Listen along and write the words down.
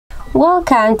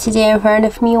Welcome, today in front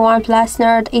of me OnePlus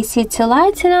Nord CE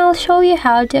Lite, and I'll show you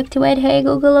how to activate Hey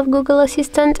Google of Google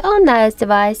Assistant on this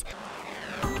device.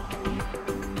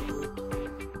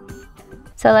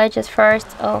 So let's just first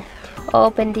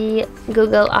open the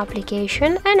Google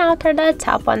application, and after that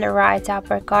tap on the right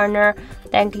upper corner,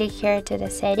 then click here to the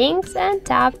settings and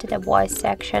tap to the voice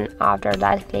section. After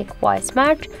that click voice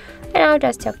match, and now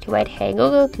just to activate Hey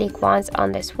Google, click once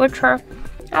on the switcher.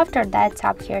 After that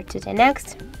tap here to the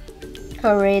next.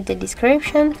 Read the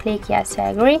description, click yes I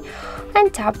agree,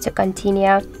 and tap to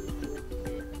continue.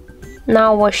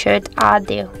 Now we should add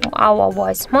our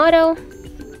voice model,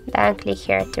 then click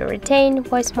here to retain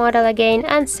voice model again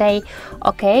and say,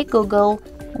 okay Google,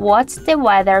 what's the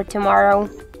weather tomorrow?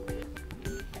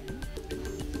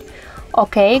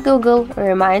 Okay Google,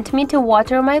 remind me to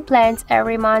water my plants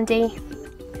every Monday.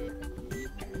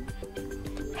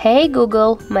 Hey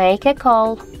Google, make a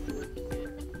call.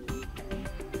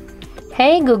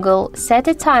 Hey Google, set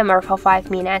a timer for 5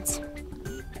 minutes.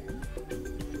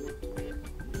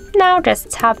 Now just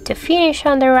tap to finish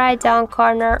on the right down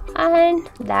corner, and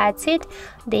that's it.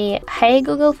 The Hey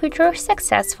Google feature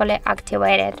successfully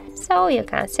activated. So you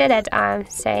can see that I'm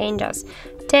saying just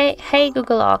Hey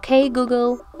Google, okay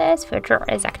Google, this feature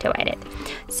is activated.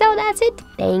 So that's it.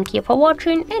 Thank you for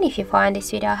watching, and if you find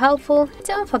this video helpful,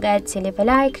 don't forget to leave a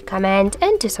like, comment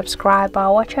and to subscribe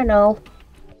our channel.